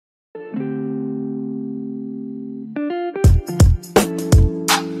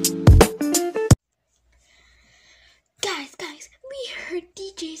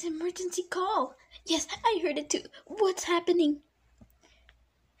Yes, I heard it too. What's happening?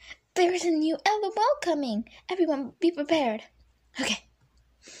 There's a new LOL coming. Everyone be prepared. Okay.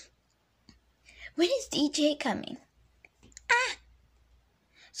 When is DJ coming? Ah!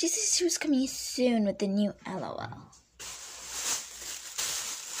 She said she was coming soon with the new LOL.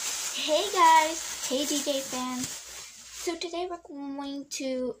 Hey guys! Hey DJ fans! So today we're going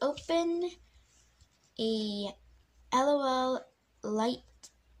to open a LOL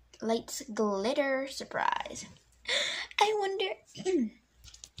lights glitter surprise. I wonder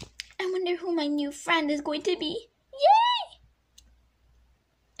who my new friend is going to be. Yay!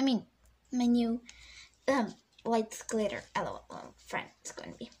 I mean, my new lights glitter LOL friend is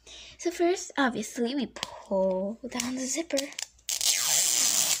going to be. So first, obviously, we pull down the zipper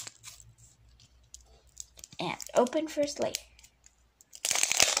and open first layer.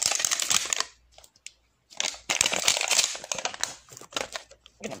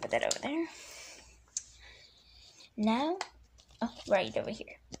 I'm gonna put that over there. Now, right over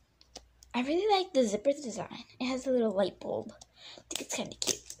here. I really like the zipper design. It has a little light bulb. I think it's kind of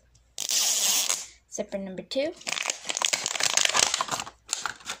cute. Zipper number 2.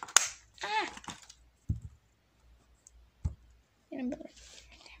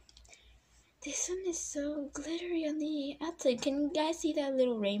 This one is so glittery on the outside. Can you guys see that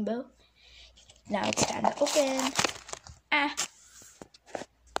little rainbow? Now it's time to open.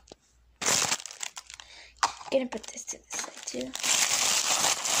 Gonna put this to the side too.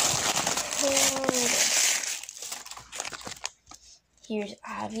 Here's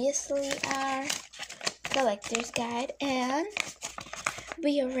obviously our collector's guide, and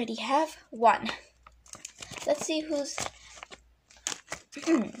we already have one. Let's see who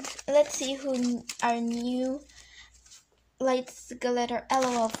our new lights glitter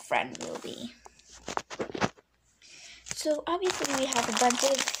LOL friend will be. So obviously we have a bunch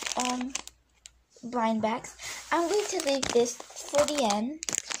of blind bags. I'm going to leave this for the end,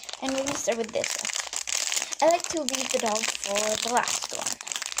 and we're going to start with this one. I like to leave the doll for the last one.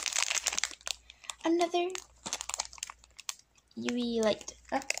 Another UV light.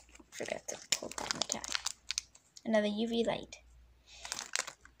 Oh, forgot to pull down the tag. Another UV light.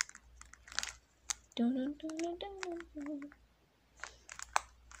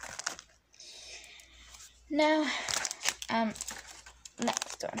 Now,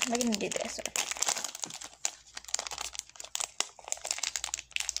 next one. We're gonna do this one.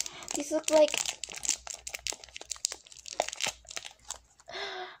 These look like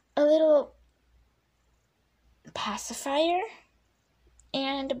a little pacifier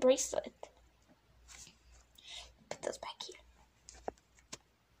and a bracelet. Put those back here.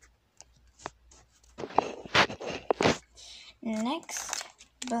 Next,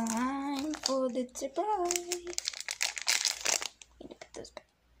 blindfolded surprise. Need to put those back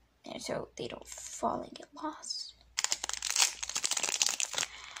there so they don't fall and get lost.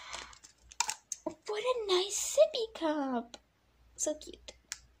 What a nice sippy cup! So cute.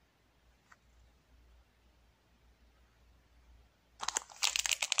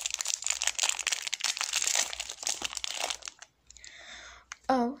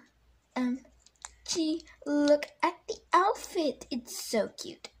 OMG, look at the outfit. It's so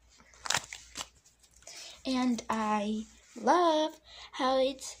cute. And I love how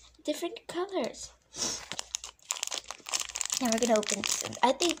it's different colors. Now we're gonna open this.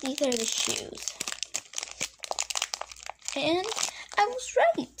 I think these are the shoes. And I was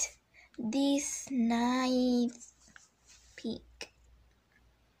right. These nice pink.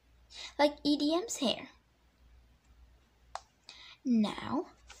 Like EDM's hair. Now,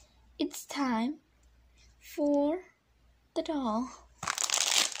 it's time for the doll.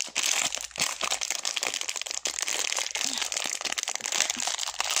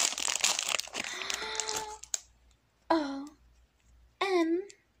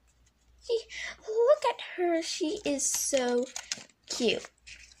 Look at her. She is so cute.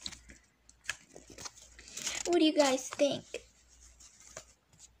 What do you guys think?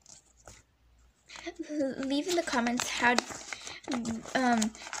 Leave in the comments how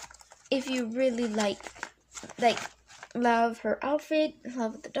if you really love her outfit,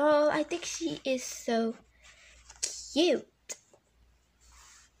 love the doll. I think she is so cute.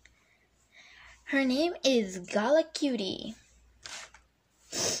 Her name is Gala Cutie.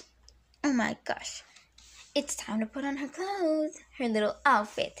 Oh my gosh. It's time to put on her clothes, her little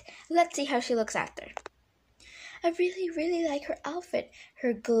outfit. Let's see how she looks after. I really like her outfit.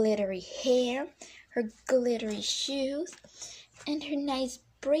 Her glittery hair, her glittery shoes, and her nice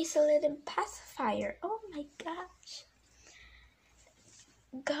bracelet and pacifier. Oh my gosh.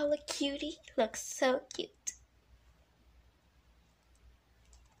 Gala Cutie looks so cute.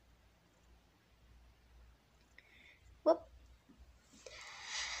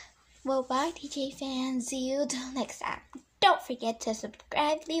 Well, bye, DJ fans. See you till next time. Don't forget to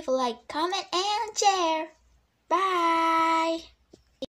subscribe, leave a like, comment, and share. Bye.